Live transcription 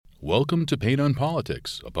Welcome to Payne on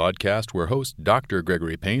Politics, a podcast where host Dr.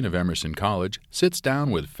 Gregory Payne of Emerson College sits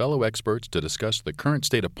down with fellow experts to discuss the current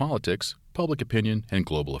state of politics, public opinion, and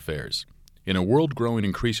global affairs. In a world growing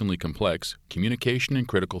increasingly complex, communication and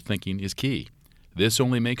critical thinking is key. This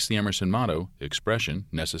only makes the Emerson motto, expression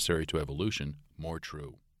necessary to evolution, more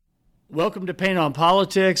true. Welcome to Payne on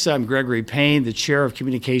Politics. I'm Gregory Payne, the Chair of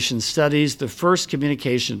Communication Studies, the first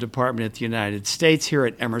communication department at the United States here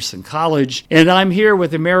at Emerson College. And I'm here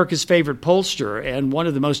with America's favorite pollster and one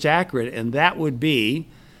of the most accurate, and that would be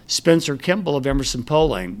Spencer Kimball of Emerson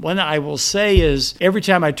Polling. One I will say is every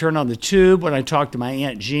time I turn on the tube, when I talk to my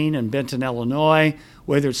Aunt Jean in Benton, Illinois,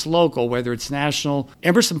 whether it's local, whether it's national,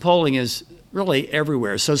 Emerson Polling is really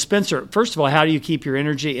everywhere. So Spencer, first of all, how do you keep your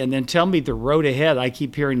energy? And then tell me the road ahead. I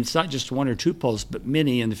keep hearing it's not just one or two polls, but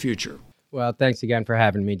many in the future. Well, thanks again for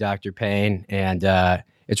having me, Dr. Payne. And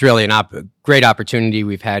it's really a great opportunity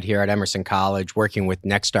we've had here at Emerson College, working with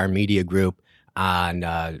Nexstar Media Group on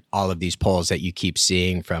all of these polls that you keep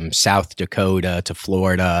seeing from South Dakota to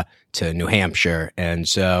Florida to New Hampshire. And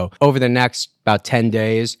so over the next about 10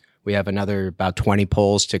 days, we have another about 20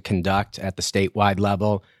 polls to conduct at the statewide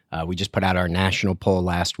level. We just put out our national poll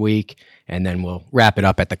last week, and then we'll wrap it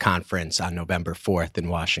up at the conference on November 4th in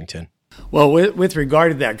Washington. Well, with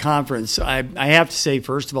regard to that conference, I have to say,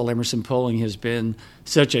 first of all, Emerson Polling has been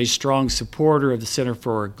such a strong supporter of the Center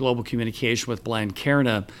for Global Communication with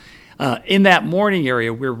Blanquerna. In that morning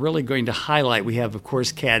area, we're really going to highlight, we have, of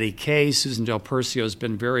course, Caddy K. Susan Del Percio has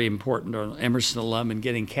been very important, an Emerson alum, in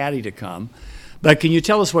getting Caddy to come. But can you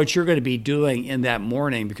tell us what you're going to be doing in that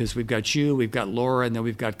morning? Because we've got you, we've got Laura, and then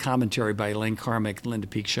we've got commentary by Elaine Carmick and Linda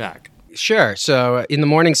Peak-Shack. Sure. So in the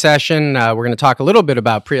morning session, we're going to talk a little bit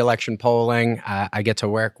about pre-election polling. I get to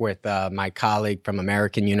work with my colleague from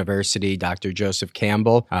American University, Dr. Joseph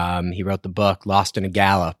Kimball. He wrote the book Lost in a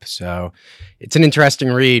Gallop. So it's an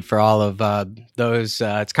interesting read for all of those.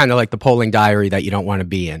 It's kind of like the polling diary that you don't want to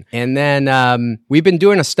be in. And then we've been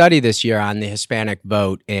doing a study this year on the Hispanic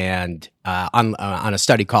vote and on a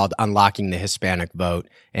study called Unlocking the Hispanic Vote,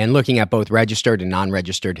 and looking at both registered and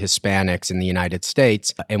non-registered Hispanics in the United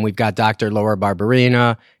States. And we've got Dr. Laura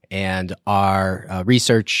Barberina and our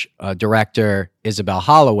research director, Isabel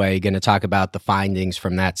Holloway, going to talk about the findings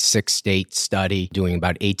from that 6-state study, doing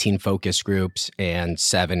about 18 focus groups and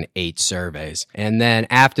 8 surveys. And then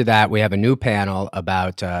after that, we have a new panel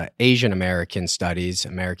about Asian American studies,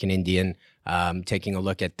 American Indian, taking a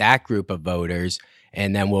look at that group of voters.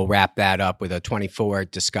 And then we'll wrap that up with a 24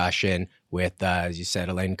 discussion with, as you said,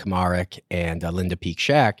 Elaine Carmick and Linda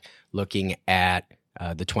Peak-Shack, looking at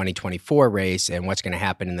the 2024 race and what's going to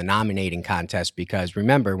happen in the nominating contest. Because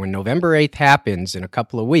remember, when November 8th happens in a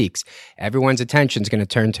couple of weeks, everyone's attention is going to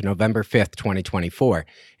turn to November 5th, 2024.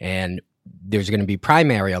 And there's going to be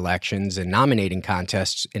primary elections and nominating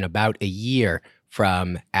contests in about a year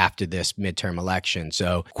from after this midterm election.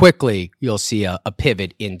 So quickly, you'll see a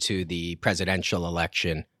pivot into the presidential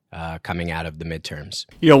election coming out of the midterms.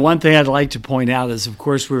 You know, one thing I'd like to point out is, of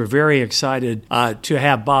course, we were very excited to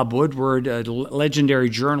have Bob Woodward, a legendary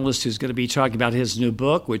journalist who's going to be talking about his new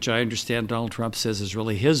book, which I understand Donald Trump says is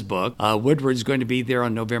really his book. Woodward's going to be there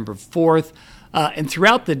on November 4th. And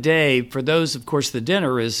throughout the day, for those, of course, the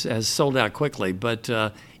dinner has sold out quickly, but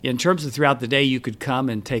in terms of throughout the day, you could come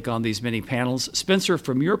and take on these many panels. Spencer,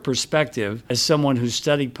 from your perspective, as someone who's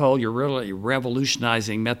studied poll, you're really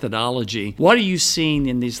revolutionizing methodology. What are you seeing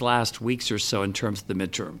in these last weeks or so in terms of the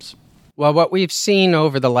midterms? Well, what we've seen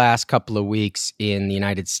over the last couple of weeks in the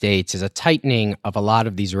United States is a tightening of a lot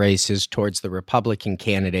of these races towards the Republican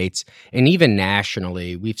candidates. And even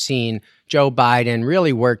nationally, we've seen Joe Biden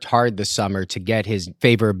really worked hard this summer to get his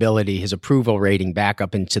favorability, his approval rating back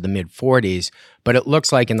up into the mid-40s. But it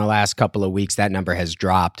looks like in the last couple of weeks, that number has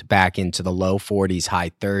dropped back into the low 40s,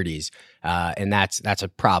 high 30s. And that's a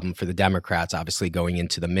problem for the Democrats, obviously, going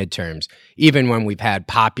into the midterms. Even when we've had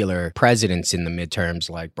popular presidents in the midterms,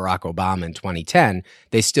 like Barack Obama in 2010,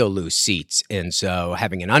 they still lose seats. And so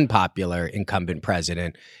having an unpopular incumbent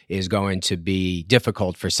president is going to be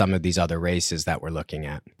difficult for some of these other races that we're looking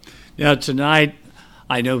at. Now, tonight,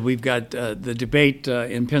 I know we've got the debate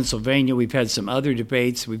in Pennsylvania. We've had some other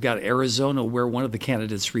debates. We've got Arizona, where one of the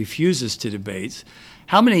candidates refuses to debate.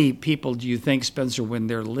 How many people do you think, Spencer, when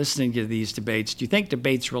they're listening to these debates, do you think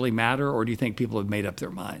debates really matter, or do you think people have made up their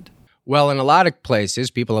mind? Well, in a lot of places,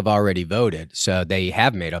 people have already voted, so they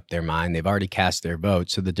have made up their mind. They've already cast their vote,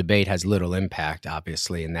 so the debate has little impact,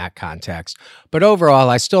 obviously, in that context. But overall,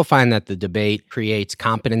 I still find that the debate creates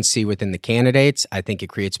competency within the candidates. I think it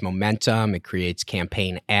creates momentum. It creates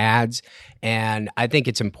campaign ads. And I think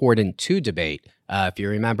it's important to debate. If you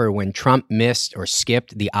remember when Trump missed or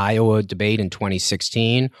skipped the Iowa debate in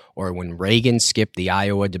 2016, or when Reagan skipped the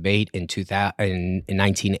Iowa debate in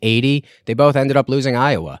 1980, they both ended up losing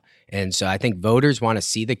Iowa. And so I think voters want to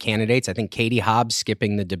see the candidates. I think Katie Hobbs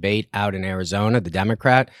skipping the debate out in Arizona, the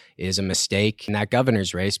Democrat, is a mistake in that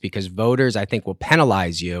governor's race because voters, I think, will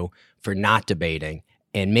penalize you for not debating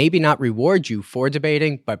and maybe not reward you for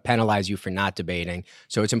debating, but penalize you for not debating.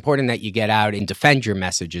 So it's important that you get out and defend your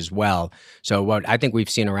message as well. So what I think we've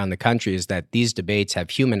seen around the country is that these debates have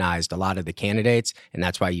humanized a lot of the candidates, and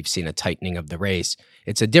that's why you've seen a tightening of the race.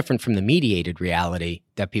 It's a different from the mediated reality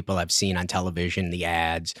that people have seen on television, the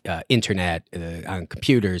ads, internet, on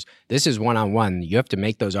computers. This is one-on-one. You have to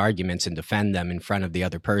make those arguments and defend them in front of the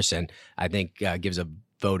other person. I think gives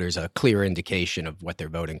voters a clear indication of what they're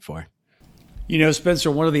voting for. You know, Spencer,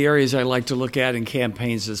 one of the areas I like to look at in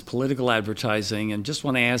campaigns is political advertising. And just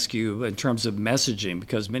want to ask you in terms of messaging,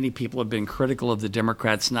 because many people have been critical of the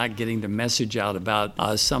Democrats not getting the message out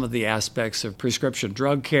about some of the aspects of prescription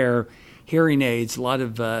drug care, hearing aids, a lot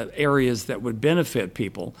of areas that would benefit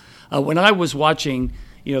people. When I was watching,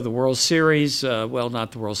 the World Series, well,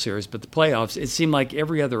 not the World Series, but the playoffs, it seemed like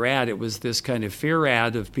every other ad, it was this kind of fear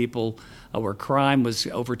ad of people where crime was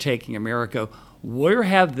overtaking America. Where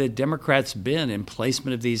have the Democrats been in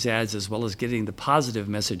placement of these ads as well as getting the positive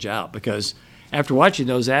message out? Because after watching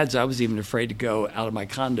those ads, I was even afraid to go out of my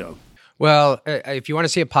condo. Well, if you want to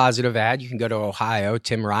see a positive ad, you can go to Ohio.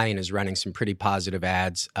 Tim Ryan is running some pretty positive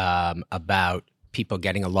ads about people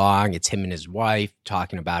getting along. It's him and his wife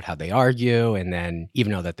talking about how they argue, and then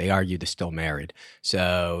even though that they argue, they're still married.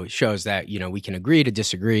 So it shows that, we can agree to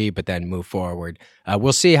disagree, but then move forward.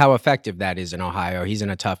 We'll see how effective that is in Ohio. He's in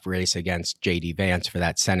a tough race against J.D. Vance for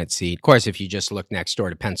that Senate seat. Of course, if you just look next door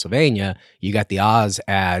to Pennsylvania, you got the Oz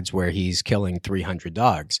ads where he's killing 300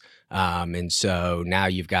 dogs. And so now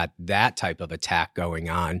you've got that type of attack going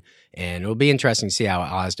on. And it'll be interesting to see how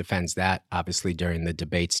Oz defends that, obviously, during the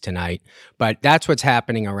debates tonight. But that's what's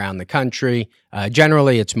happening around the country.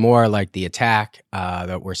 Generally, it's more like the attack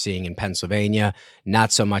that we're seeing in Pennsylvania,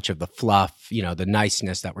 not so much of the fluff, the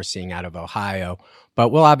niceness that we're seeing out of Ohio. But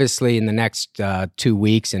we'll obviously, in the next 2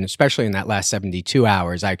 weeks, and especially in that last 72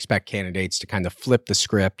 hours, I expect candidates to kind of flip the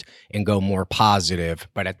script and go more positive.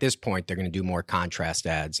 But at this point, they're going to do more contrast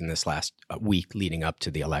ads in this last week leading up to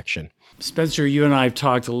the election. Spencer, you and I have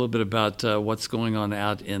talked a little bit about what's going on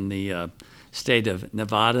out in the state of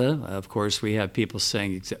Nevada. Of course, we have people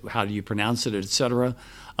saying, how do you pronounce it, et cetera.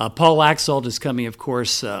 Paul Laxalt is coming, of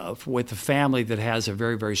course, with a family that has a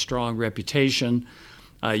very, very strong reputation.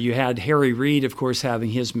 You had Harry Reid, of course,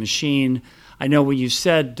 having his machine. I know when you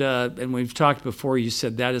said, and we've talked before, you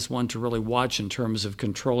said that is one to really watch in terms of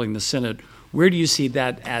controlling the Senate. Where do you see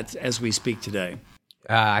that as we speak today?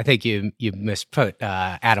 I think you misput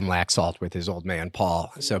Adam Laxalt with his old man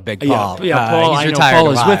Paul. So Big Paul. Yeah, Paul. He's I know retired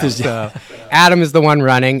Paul is with his. So Adam is the one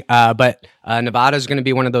running, but Nevada is going to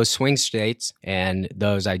be one of those swing states, and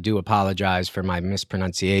those I do apologize for my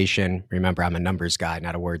mispronunciation. Remember, I'm a numbers guy,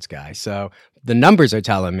 not a words guy. So the numbers are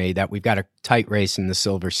telling me that we've got a tight race in the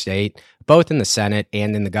Silver State, both in the Senate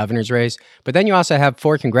and in the governor's race. But then you also have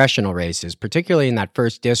 4 congressional races, particularly in that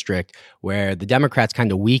first district where the Democrats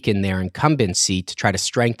kind of weaken their incumbent seat to try to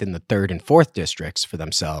strengthen the 3rd and 4th districts for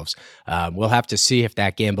themselves. We'll have to see if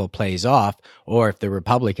that gamble plays off or if the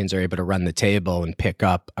Republicans are able to run the table and pick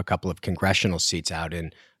up a couple of congressional seats out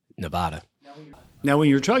in Nevada. Now, when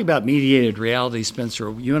you're talking about mediated reality,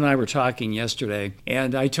 Spencer, you and I were talking yesterday,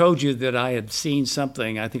 and I told you that I had seen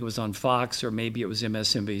something, I think it was on Fox or maybe it was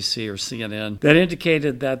MSNBC or CNN, that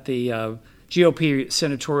indicated that the GOP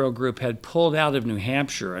senatorial group had pulled out of New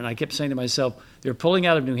Hampshire. And I kept saying to myself, they're pulling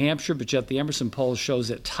out of New Hampshire, but yet the Emerson poll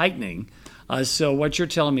shows it tightening. So what you're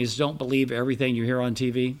telling me is don't believe everything you hear on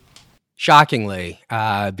TV? Shockingly,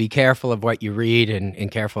 be careful of what you read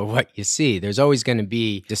and careful of what you see. There's always going to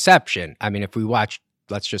be deception. I mean, if we watch,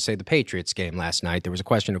 let's just say the Patriots game last night, there was a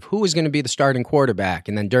question of who was going to be the starting quarterback.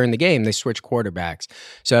 And then during the game, they switched quarterbacks.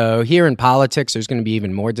 So here in politics, there's going to be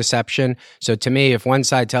even more deception. So to me, if one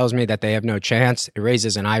side tells me that they have no chance, it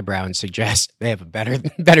raises an eyebrow and suggests they have a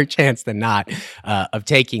better chance than not of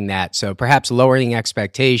taking that. So perhaps lowering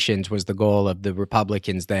expectations was the goal of the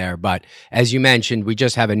Republicans there. But as you mentioned, we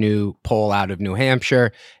just have a new poll out of New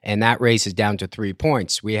Hampshire, and that race is down to 3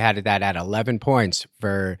 points. We had that at 11 points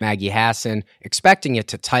for Maggie Hassan, expecting it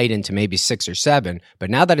to tighten to maybe 6 or 7. But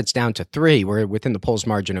now that it's down to 3, we're within the poll's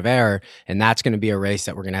margin of error, and that's going to be a race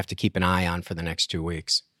that we're going to have to keep an eye on for the next 2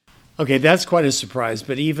 weeks. Okay, that's quite a surprise.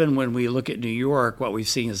 But even when we look at New York, what we've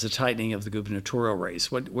seen is the tightening of the gubernatorial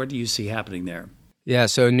race. What do you see happening there? Yeah,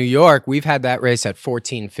 so in New York, we've had that race at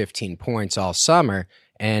 14, 15 points all summer.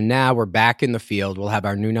 And now we're back in the field. We'll have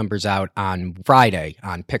our new numbers out on Friday,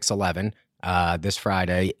 on Pix 11, this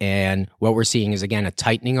Friday. And what we're seeing is, again, a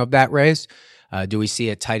tightening of that race. Do we see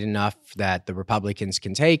it tight enough that the Republicans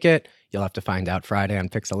can take it? You'll have to find out Friday on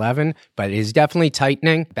Pix 11. But it is definitely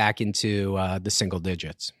tightening back into the single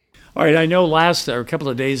digits. All right, I know a couple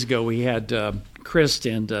of days ago, we had Crist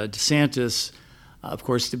and DeSantis, of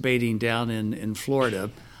course, debating down in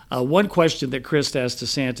Florida. One question that Crist asked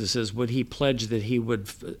DeSantis is, would he pledge that he would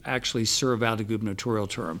actually serve out a gubernatorial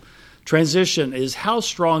term? Transition is, how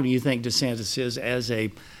strong do you think DeSantis is as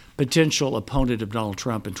a potential opponent of Donald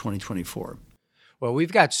Trump in 2024? Well,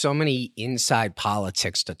 we've got so many inside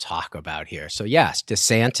politics to talk about here. So yes,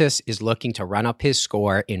 DeSantis is looking to run up his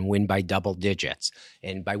score and win by double digits.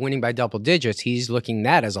 And by winning by double digits, he's looking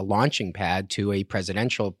that as a launching pad to a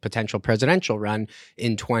potential presidential run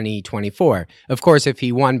in 2024. Of course, if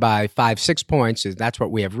he won by 5-6 points, that's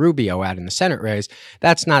what we have Rubio at in the Senate race.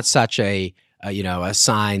 That's not such a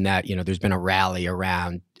sign that, there's been a rally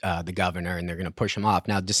around the governor and they're going to push him off.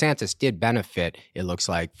 Now, DeSantis did benefit, it looks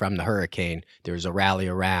like, from the hurricane. There was a rally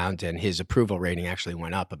around and his approval rating actually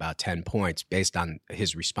went up about 10 points based on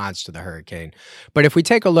his response to the hurricane. But if we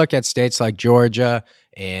take a look at states like Georgia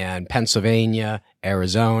and Pennsylvania,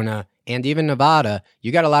 Arizona, and even Nevada,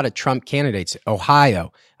 you got a lot of Trump candidates,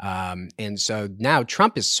 Ohio. And so now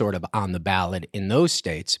Trump is sort of on the ballot in those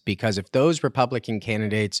states, because if those Republican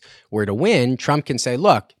candidates were to win, Trump can say,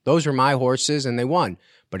 look, those were my horses and they won.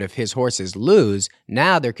 But if his horses lose,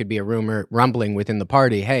 now there could be a rumor rumbling within the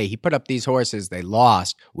party, hey, he put up these horses, they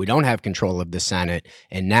lost, we don't have control of the Senate,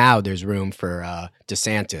 and now there's room for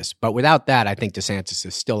DeSantis. But without that, I think DeSantis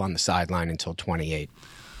is still on the sideline until 28.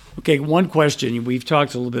 Okay, one question. We've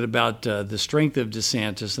talked a little bit about the strength of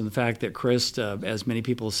DeSantis and the fact that Crist, as many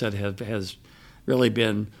people said, has really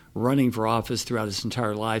been running for office throughout his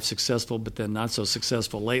entire life, successful, but then not so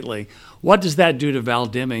successful lately. What does that do to Val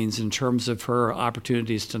Demings in terms of her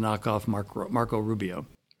opportunities to knock off Marco Rubio?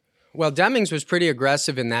 Well, Demings was pretty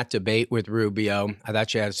aggressive in that debate with Rubio. I thought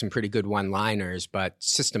she had some pretty good one-liners, but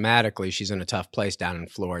systematically, she's in a tough place down in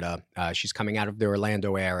Florida. She's coming out of the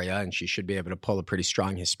Orlando area, and she should be able to pull a pretty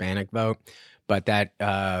strong Hispanic vote. But that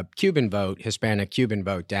Hispanic Cuban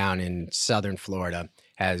vote down in southern Florida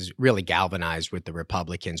has really galvanized with the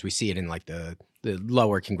Republicans. We see it in like the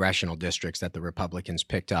lower congressional districts that the Republicans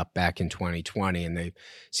picked up back in 2020, and they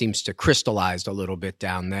seems to crystallized a little bit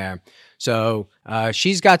down there. So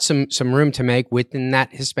she's got some room to make within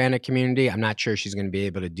that Hispanic community. I'm not sure she's going to be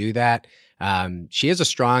able to do that. She is a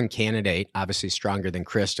strong candidate, obviously stronger than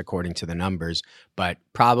Crist according to the numbers, but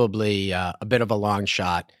probably a bit of a long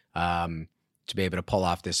shot to be able to pull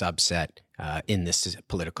off this upset in this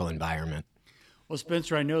political environment. Well,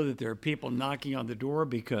 Spencer, I know that there are people knocking on the door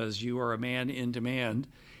because you are a man in demand.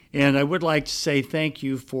 And I would like to say thank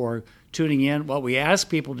you for tuning in. What we ask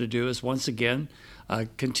people to do is, once again,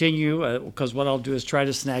 continue, because what I'll do is try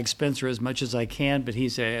to snag Spencer as much as I can, but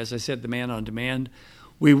he's, as I said, the man on demand.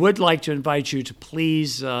 We would like to invite you to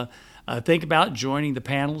please think about joining the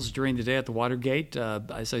panels during the day at the Watergate.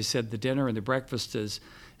 As I said, the dinner and the breakfast is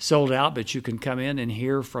sold out, but you can come in and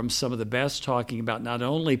hear from some of the best talking about not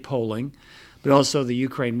only polling, but also the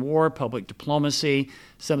Ukraine war, public diplomacy,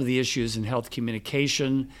 some of the issues in health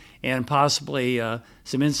communication, and possibly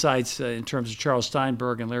some insights in terms of Charles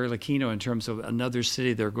Steinberg and Larry Lucchino in terms of another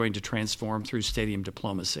city they're going to transform through stadium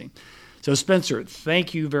diplomacy. So, Spencer,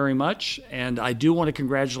 thank you very much, and I do want to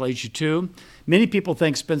congratulate you, too. Many people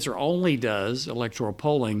think Spencer only does electoral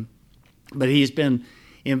polling, but he's been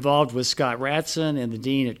involved with Scott Ratson and the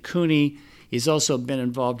dean at CUNY. He's also been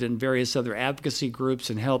involved in various other advocacy groups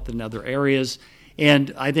in health and other areas.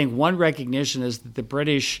 And I think one recognition is that the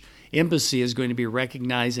British Embassy is going to be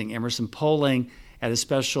recognizing Emerson Polling at a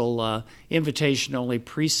special invitation-only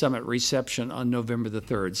pre-summit reception on November the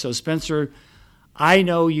 3rd. So, Spencer, I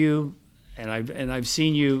know you, and I've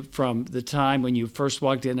seen you from the time when you first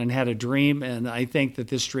walked in and had a dream, and I think that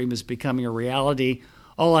this dream is becoming a reality.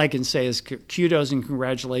 All I can say is kudos and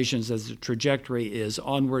congratulations as the trajectory is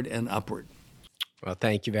onward and upward. Well,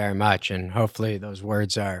 thank you very much, and hopefully those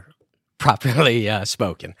words are properly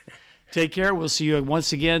spoken. Take care. We'll see you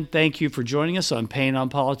once again. Thank you for joining us on Payne on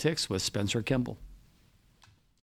Politics with Spencer Kimball.